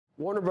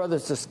Warner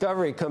Brothers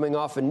Discovery coming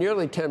off a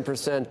nearly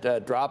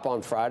 10% drop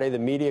on Friday. The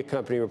media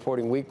company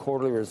reporting weak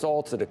quarterly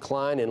results, a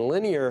decline in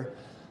linear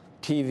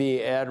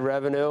TV ad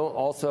revenue,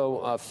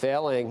 also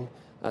failing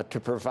to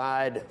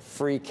provide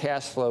free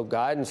cash flow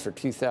guidance for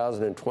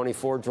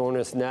 2024. Join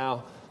us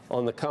now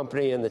on the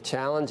company and the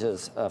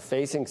challenges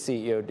facing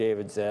CEO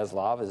David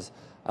Zaslav is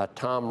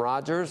Tom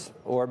Rogers,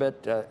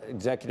 Oorbit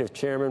Executive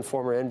Chairman,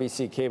 former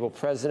NBC Cable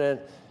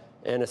President,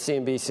 and a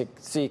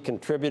CNBC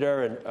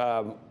contributor.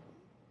 And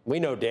we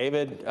know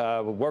David.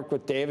 We worked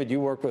with David.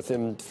 You worked with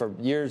him for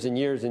years and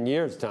years and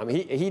years, Tom.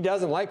 He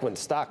doesn't like when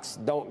stocks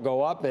don't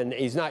go up, and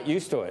he's not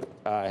used to it,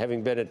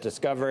 having been at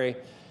Discovery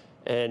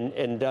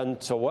and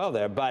done so well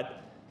there. But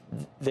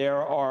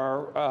there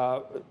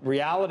are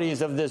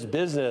realities of this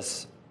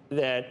business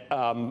that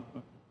I'm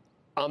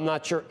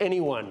not sure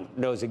anyone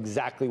knows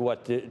exactly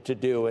what to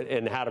do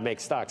and how to make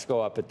stocks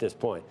go up at this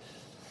point.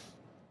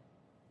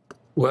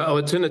 Well,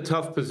 it's in a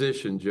tough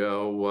position,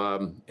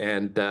 Joe,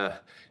 and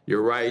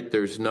you're right.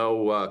 There's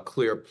no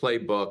clear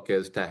playbook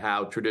as to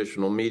how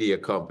traditional media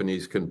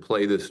companies can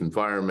play this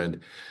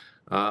environment.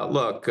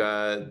 Look,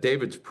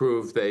 David's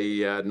proved they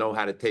know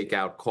how to take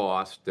out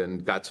cost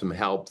and got some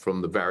help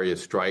from the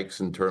various strikes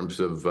in terms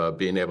of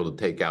being able to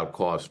take out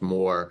cost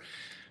more.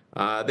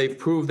 They've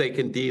proved they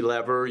can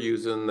delever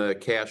using the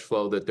cash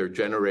flow that they're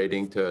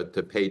generating to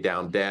pay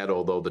down debt,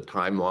 although the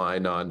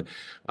timeline on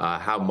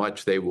how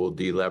much they will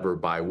delever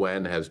by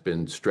when has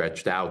been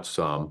stretched out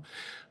some.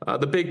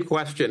 The big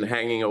question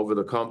hanging over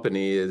the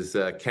company is,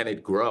 can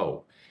it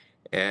grow?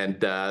 And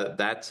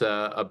that's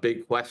a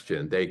big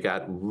question. They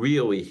got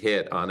really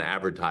hit on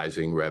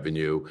advertising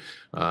revenue.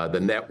 The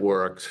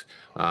networks,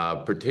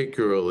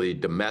 particularly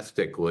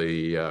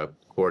domestically,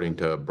 according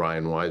to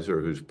Brian Weiser,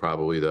 who's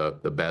probably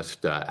the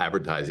best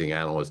advertising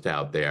analyst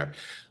out there,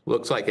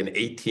 looks like an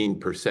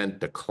 18%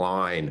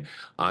 decline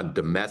on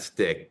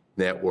domestic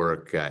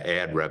network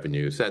ad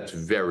revenues. That's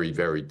very,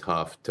 very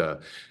tough to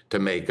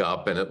make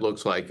up, and it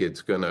looks like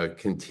it's going to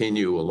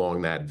continue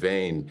along that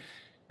vein.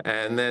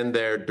 And then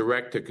their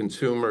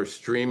direct-to-consumer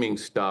streaming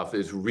stuff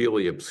is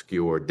really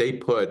obscured. They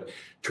put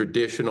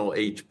traditional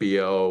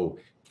HBO,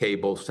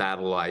 cable,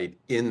 satellite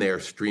in their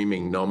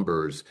streaming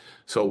numbers.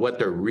 So what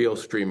their real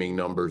streaming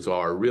numbers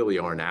are really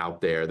aren't out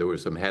there. There were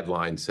some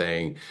headlines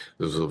saying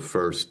this was the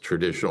first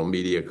traditional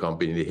media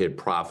company to hit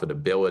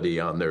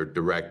profitability on their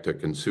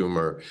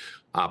direct-to-consumer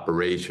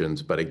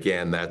operations. But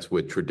again, that's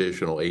with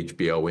traditional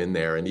HBO in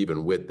there. And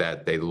even with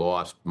that, they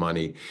lost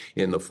money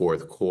in the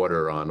fourth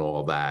quarter on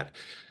all that.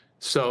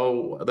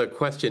 So the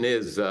question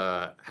is,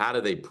 how do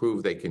they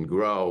prove they can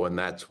grow? And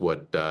that's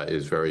what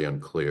is very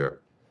unclear.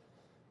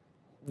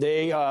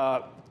 They,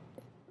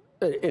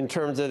 in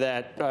terms of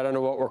that, I don't know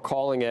what we're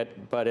calling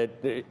it, but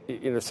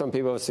some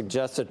people have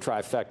suggested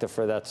trifecta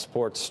for that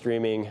sports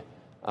streaming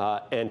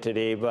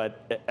entity.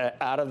 But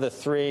out of the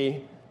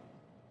three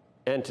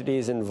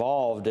entities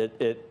involved,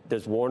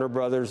 does Warner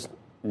Brothers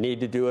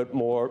need to do it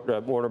more?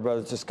 Warner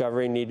Brothers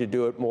Discovery need to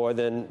do it more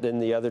than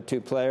the other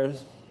two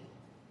players?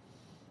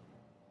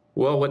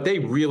 Well, what they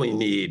really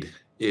need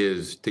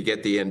is to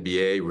get the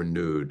NBA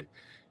renewed.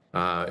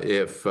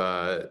 If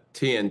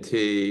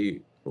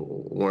TNT,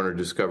 Warner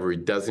Discovery,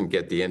 doesn't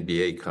get the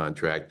NBA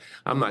contract,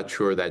 I'm not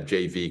sure that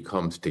JV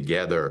comes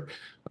together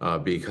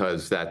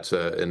because that's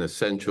an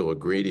essential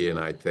ingredient,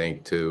 I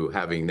think, to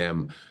having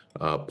them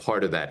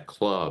part of that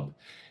club.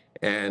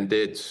 And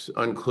it's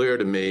unclear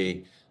to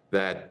me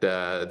that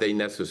they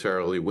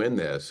necessarily win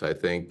this. I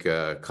think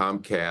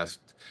Comcast,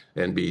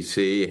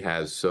 NBC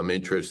has some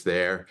interest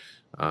there.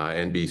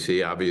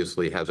 NBC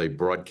obviously has a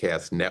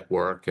broadcast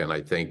network, and I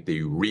think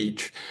the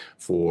reach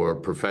for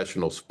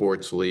professional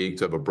sports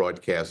leagues of a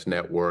broadcast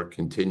network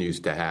continues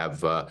to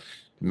have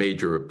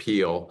major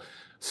appeal.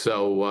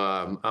 So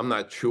I'm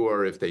not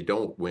sure if they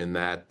don't win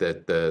that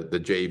the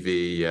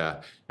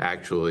JV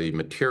actually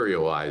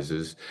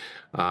materializes.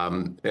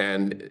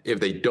 And if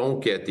they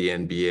don't get the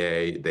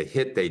NBA, the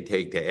hit they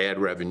take to ad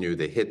revenue,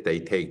 the hit they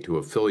take to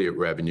affiliate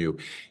revenue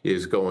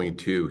is going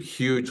to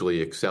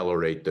hugely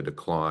accelerate the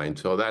decline.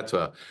 So that's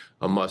a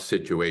must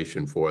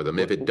situation for them.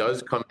 If it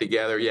does come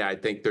together, yeah, I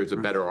think there's a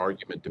better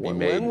argument to be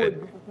made.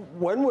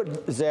 When would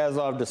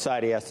Zaslav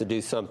decide he has to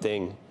do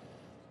something,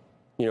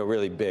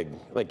 really big,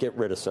 like get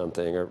rid of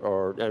something,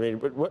 or I mean,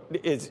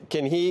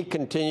 can he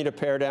continue to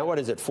pare down? What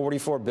is it,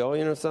 $44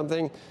 billion or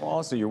something? Well,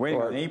 also, you're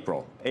waiting on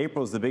April.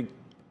 April's the big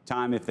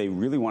time. If they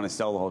really want to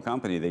sell the whole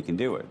company, they can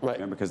do it. Right.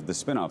 Remember, because of the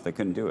spinoff, they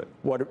couldn't do it.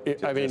 Or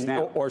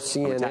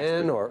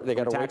CNN, or they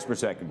got to tax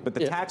perspective. But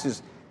the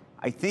taxes,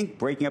 I think,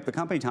 breaking up the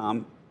company,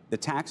 Tom, the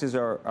taxes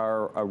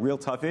are a real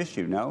tough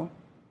issue. No.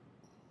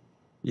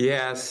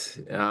 Yes,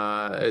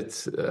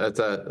 that's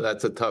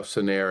a tough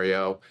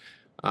scenario.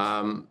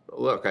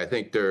 Look, I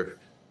think there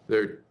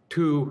are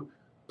two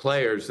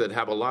players that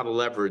have a lot of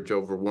leverage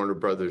over Warner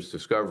Brothers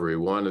Discovery.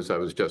 One, as I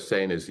was just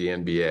saying, is the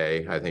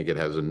NBA. I think it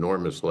has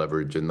enormous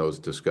leverage in those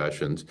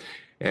discussions.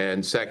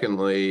 And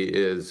secondly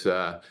is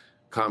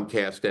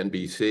Comcast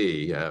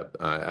NBC.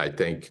 I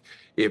think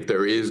if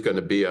there is going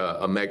to be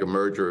a mega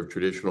merger of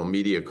traditional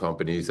media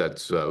companies,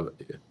 that's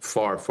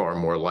far, far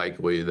more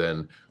likely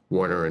than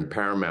Warner and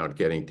Paramount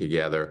getting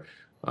together.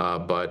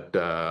 But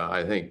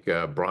I think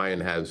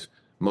Brian has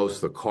most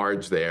of the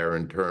cards there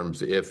in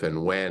terms if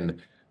and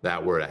when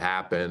that were to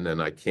happen,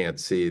 and I can't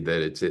see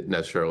that it's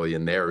necessarily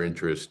in their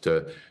interest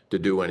to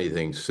do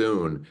anything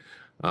soon.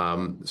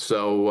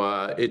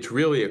 So it's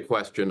really a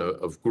question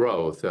of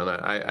growth, and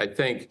I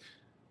think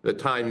the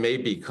time may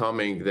be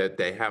coming that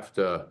they have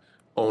to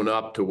own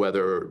up to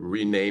whether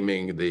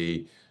renaming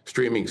the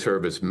streaming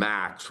service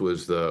Max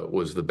was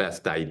the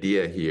best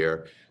idea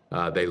here.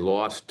 They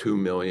lost 2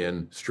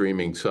 million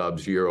streaming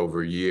subs year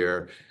over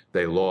year.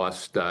 They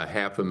lost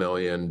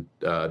 500,000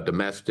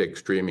 domestic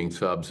streaming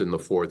subs in the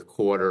fourth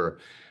quarter.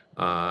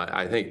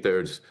 I think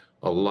there's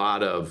a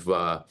lot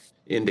of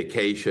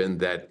indication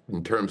that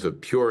in terms of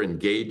pure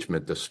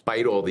engagement,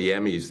 despite all the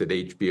Emmys that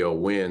HBO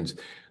wins,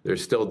 they're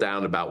still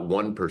down about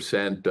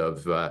 1%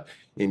 of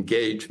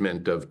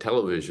engagement of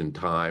television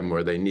time,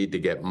 where they need to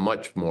get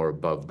much more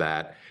above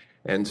that.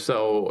 And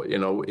so,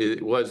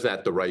 was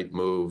that the right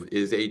move?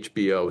 Is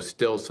HBO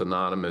still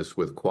synonymous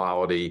with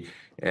quality?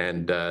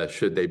 And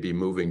should they be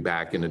moving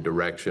back in a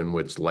direction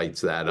which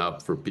lights that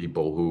up for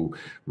people who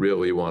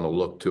really want to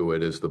look to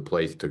it as the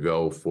place to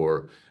go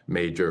for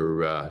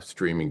major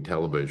streaming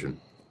television?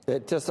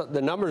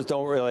 The numbers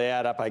don't really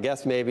add up. I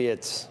guess maybe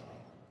it's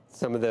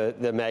some of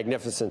the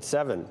Magnificent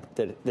Seven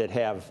that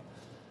have,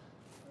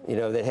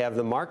 they have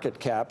the market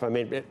cap. I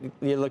mean,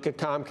 you look at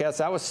Comcast,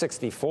 that was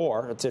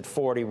 64. It's at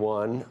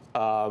 41.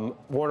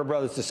 Warner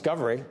Brothers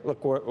Discovery,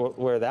 look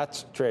where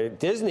that's traded.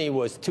 Disney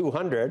was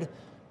 200.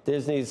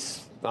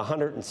 Disney's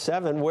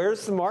 107.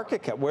 Where's the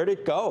market cap? Where'd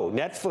it go?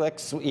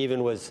 Netflix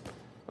even was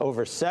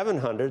over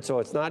 700, so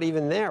it's not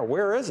even there.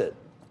 Where is it,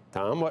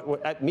 Tom?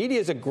 Media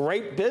is a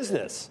great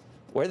business.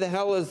 Where the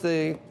hell is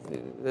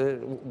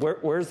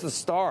where's the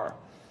star?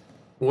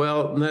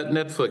 Well,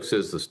 Netflix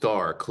is the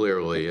star,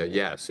 clearly.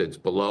 Yes, it's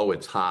below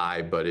its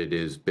high, but it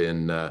has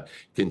been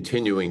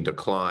continuing to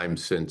climb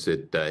since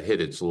it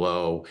hit its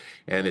low,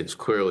 and it's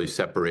clearly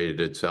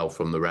separated itself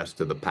from the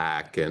rest of the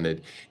pack, and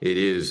it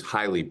is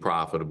highly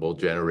profitable,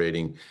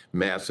 generating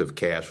massive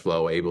cash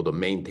flow, able to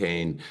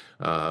maintain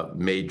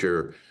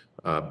major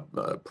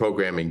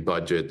programming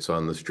budgets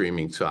on the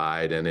streaming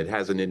side, and it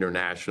has an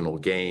international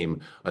game,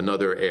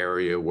 another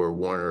area where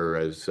Warner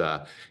has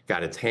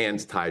got its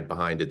hands tied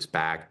behind its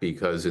back,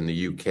 because in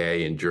the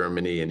UK and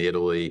Germany and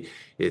Italy,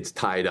 it's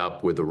tied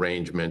up with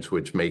arrangements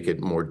which make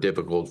it more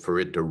difficult for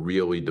it to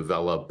really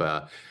develop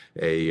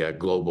a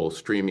global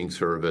streaming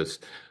service.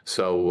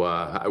 So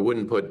I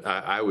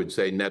would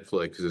say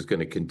Netflix is going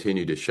to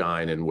continue to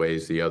shine in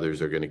ways the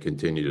others are going to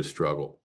continue to struggle.